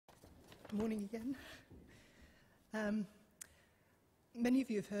Good morning again. Many of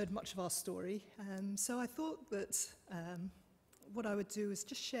you have heard much of our story, so I thought that what I would do is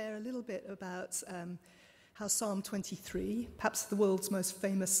just share a little bit about how Psalm 23, perhaps the world's most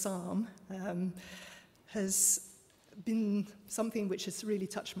famous psalm, has been something which has really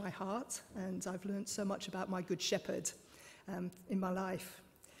touched my heart, and I've learned so much about my Good Shepherd in my life.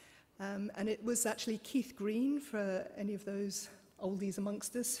 And it was actually Keith Green, for any of those oldies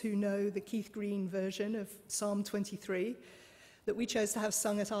amongst us who know the Keith Green version of Psalm 23, that we chose to have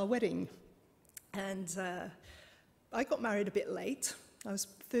sung at our wedding. And I got married a bit late. I was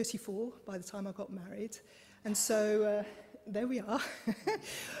 34 by the time I got married. And so there we are,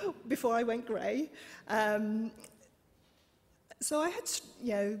 before I went grey. So I had,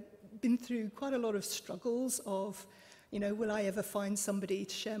 been through quite a lot of struggles of, will I ever find somebody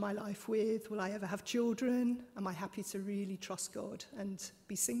to share my life with? Will I ever have children? Am I happy to really trust God and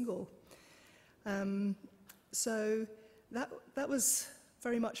be single? So that was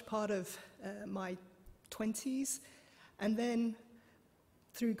very much part of my 20s. And then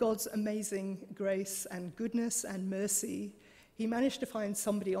through God's amazing grace and goodness and mercy, he managed to find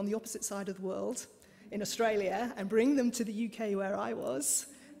somebody on the opposite side of the world in Australia and bring them to the UK where I was.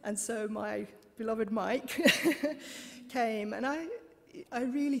 And so my beloved Mike came, and I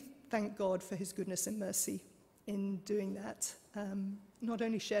really thank God for his goodness and mercy in doing that. Not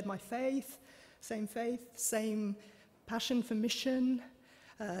only shared my faith, same passion for mission,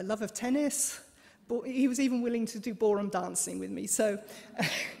 love of tennis, but he was even willing to do ballroom dancing with me. So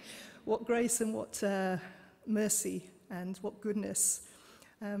what grace and what mercy and what goodness.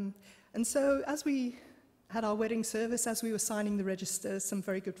 And so as we had our wedding service, as we were signing the register, some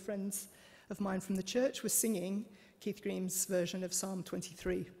very good friends of mine from the church were singing Keith Green's version of Psalm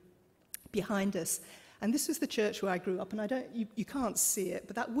 23 behind us. And this was the church where I grew up, and you can't see it,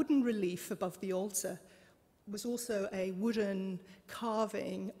 but that wooden relief above the altar was also a wooden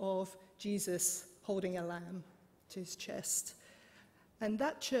carving of Jesus holding a lamb to his chest. And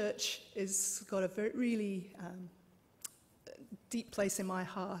that church has got a really deep place in my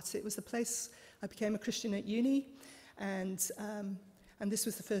heart. It was the place I became a Christian at uni, and this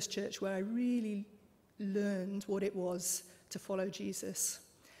was the first church where I really learned what it was to follow Jesus.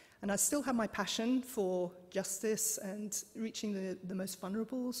 And I still have my passion for justice and reaching the most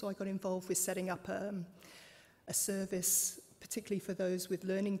vulnerable, so I got involved with setting up a service, particularly for those with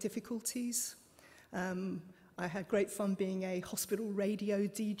learning difficulties. I had great fun being a hospital radio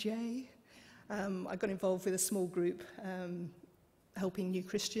DJ. I got involved with a small group helping new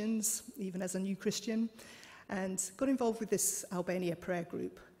Christians, even as a new Christian, and got involved with this Albania prayer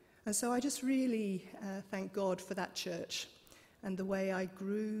group. And so I just really thank God for that church and the way I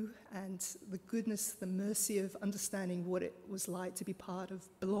grew and the goodness, the mercy of understanding what it was like to be part of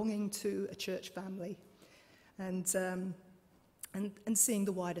belonging to a church family and seeing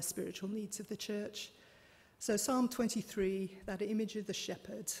the wider spiritual needs of the church. So Psalm 23, that image of the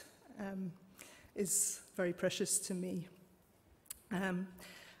shepherd, is very precious to me. And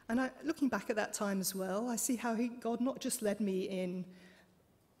looking back at that time as well, I see how God not just led me in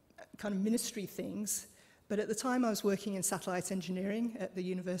kind of ministry things, but at the time I was working in satellite engineering at the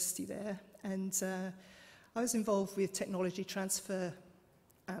university there, and I was involved with technology transfer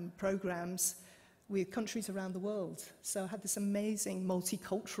programs with countries around the world. So I had this amazing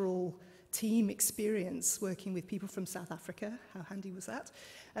multicultural team experience working with people from South Africa. How handy was that?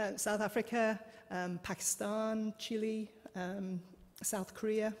 South Africa, Pakistan, Chile, South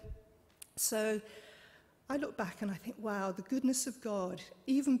Korea. So I look back and I think, wow, the goodness of God.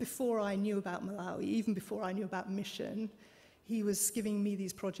 Even before I knew about Malawi, even before I knew about mission, he was giving me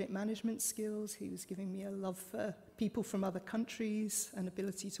these project management skills. He was giving me a love for people from other countries, an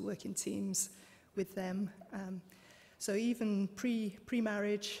ability to work in teams with them. So even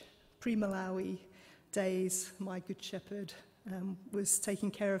pre-marriage, pre-Malawi days, my Good Shepherd was taking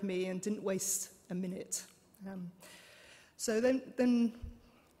care of me and didn't waste a minute. So then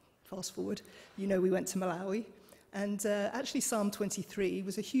fast forward, we went to Malawi, and actually Psalm 23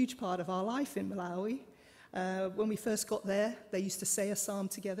 was a huge part of our life in Malawi. When we first got there, they used to say a psalm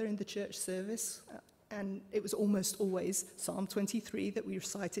together in the church service, and it was almost always Psalm 23 that we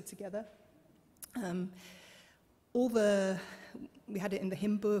recited together. We had it in the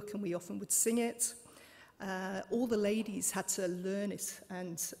hymn book, and we often would sing it. All the ladies had to learn it,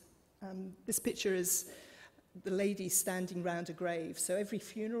 and this picture is the ladies standing round a grave. So every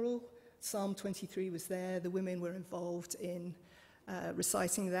funeral, Psalm 23 was there. The women were involved in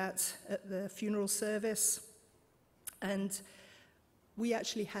reciting that at the funeral service. And we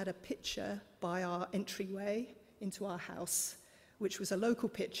actually had a picture by our entryway into our house which was a local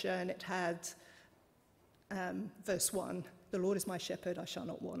picture, and it had verse 1, "The Lord is my shepherd, I shall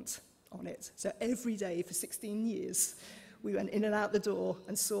not want," on it. So every day for 16 years, we went in and out the door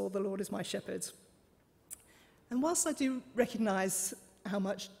and saw "The Lord is my shepherd." And whilst I do recognise how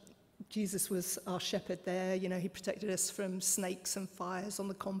much Jesus was our shepherd there, you know, he protected us from snakes and fires on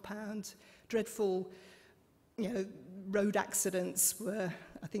the compound, dreadful, you know, road accidents were,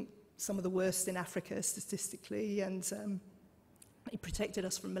 I think, some of the worst in Africa statistically, and he protected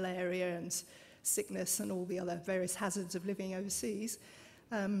us from malaria and sickness and all the other various hazards of living overseas.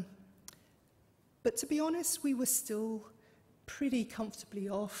 But to be honest, we were still pretty comfortably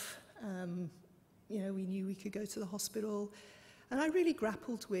off. You know, we knew we could go to the hospital. And I really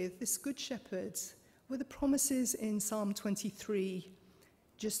grappled with this Good Shepherd. Were the promises in Psalm 23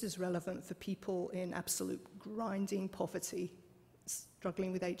 just as relevant for people in absolute grinding poverty,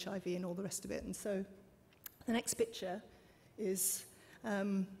 struggling with HIV and all the rest of it? And so the next picture is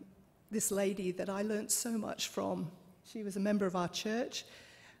this lady that I learnt so much from. She was a member of our church.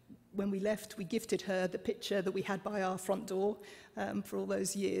 When we left, we gifted her the picture that we had by our front door for all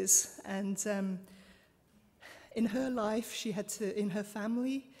those years. And in her life, she had to, in her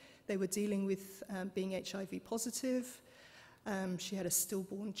family, they were dealing with being HIV positive. She had a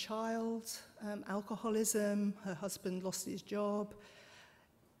stillborn child, alcoholism, her husband lost his job.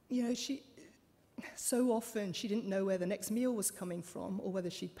 You know, so often she didn't know where the next meal was coming from or whether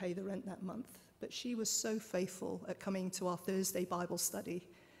she'd pay the rent that month. But she was so faithful at coming to our Thursday Bible study.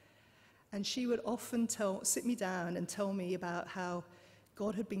 And she would often sit me down and tell me about how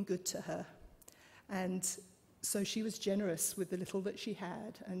God had been good to her. And so she was generous with the little that she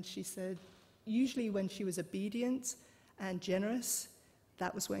had. And she said, usually when she was obedient and generous,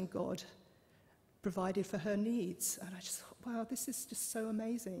 that was when God provided for her needs. And I just thought, wow, this is just so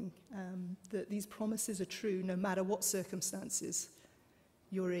amazing, that these promises are true no matter what circumstances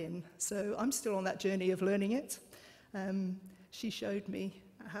you're in. So I'm still on that journey of learning it. She showed me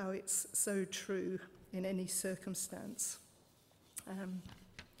how it's so true in any circumstance.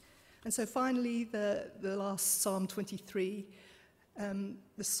 And so finally, the last Psalm 23,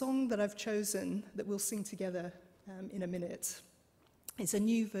 the song that I've chosen that we'll sing together in a minute, is a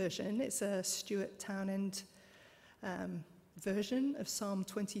new version. It's a Stuart Townend version of Psalm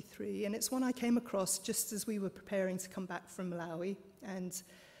 23, and it's one I came across just as we were preparing to come back from Malawi. And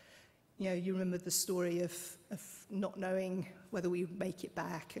you know, you remember the story of not knowing whether we would make it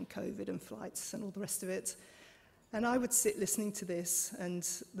back, and COVID and flights and all the rest of it. And I would sit listening to this, and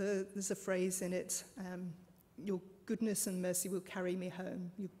there's a phrase in it, your goodness and mercy will carry me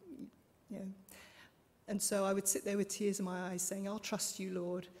home. You know. And so I would sit there with tears in my eyes saying, I'll trust you,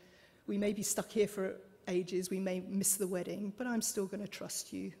 Lord. We may be stuck here for ages, we may miss the wedding, but I'm still going to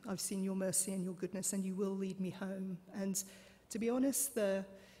trust you. I've seen your mercy and your goodness, and you will lead me home. And to be honest,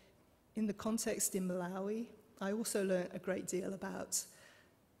 in the context in Malawi, I also learnt a great deal about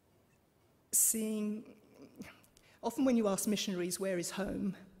seeing. Often when you ask missionaries where is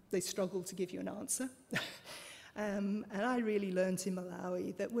home, they struggle to give you an answer. And I really learnt in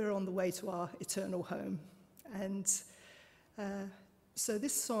Malawi that we're on the way to our eternal home. And so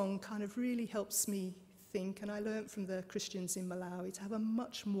this song kind of really helps me think, and I learnt from the Christians in Malawi to have a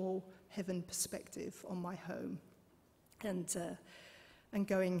much more heaven perspective on my home. And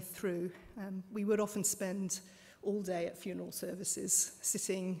going through, we would often spend all day at funeral services,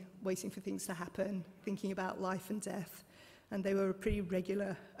 sitting, waiting for things to happen, thinking about life and death, and they were a pretty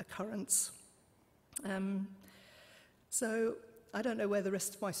regular occurrence. So I don't know where the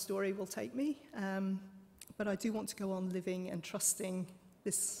rest of my story will take me, but I do want to go on living and trusting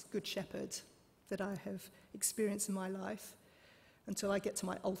this Good Shepherd that I have experienced in my life until I get to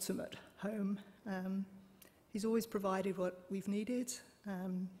my ultimate home. He's always provided what we've needed.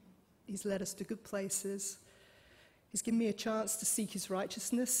 He's led us to good places. He's given me a chance to seek his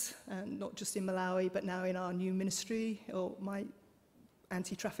righteousness, not just in Malawi, but now in our new ministry, or my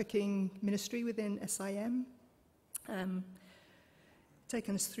anti-trafficking ministry within SIM.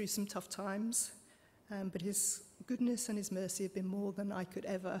 Taken us through some tough times, but his goodness and his mercy have been more than I could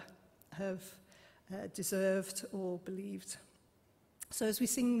ever have deserved or believed. So as we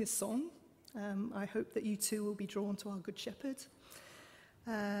sing this song, I hope that you too will be drawn to our Good Shepherd,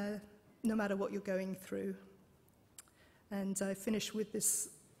 no matter what you're going through. And I finish with this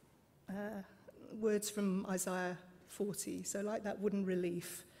words from Isaiah 40. So like that wooden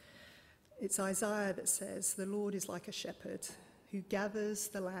relief, it's Isaiah that says, the Lord is like a shepherd who gathers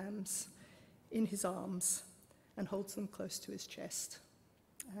the lambs in his arms and holds them close to his chest.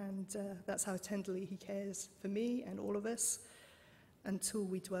 And that's how tenderly he cares for me and all of us until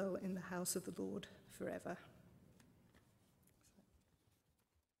we dwell in the house of the Lord forever.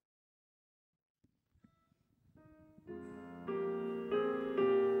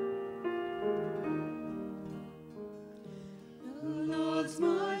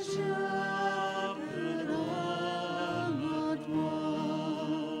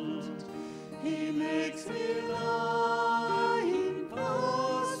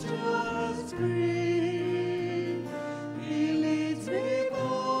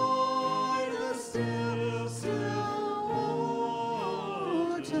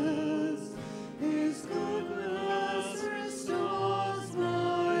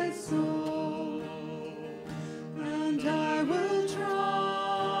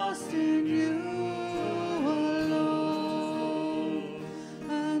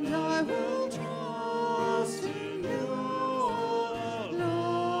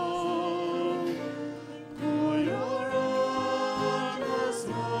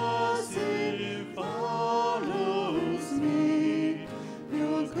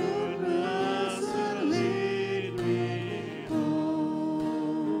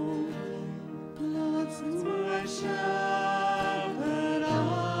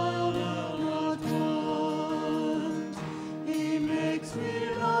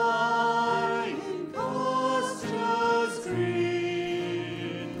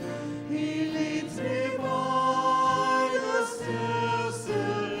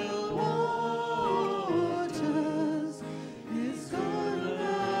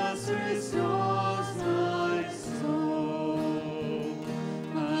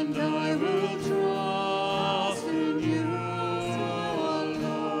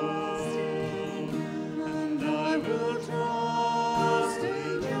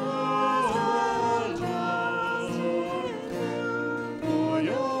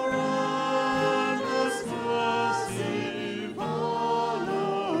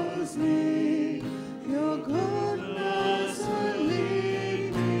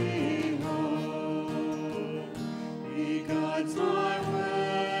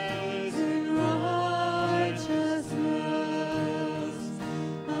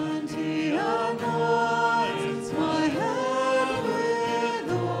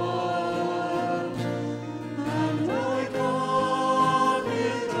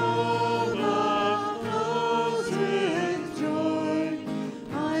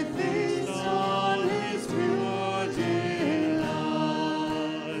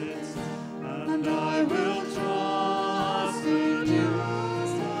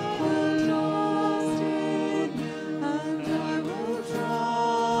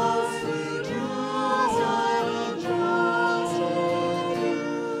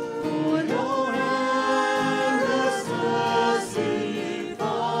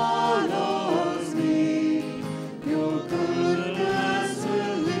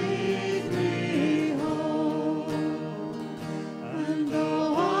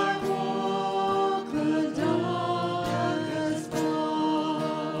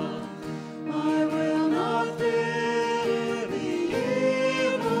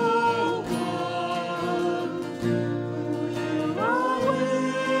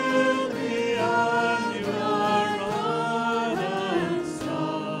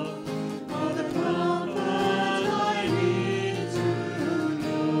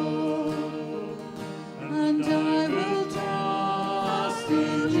 And I will trust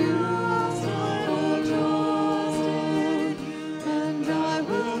in you.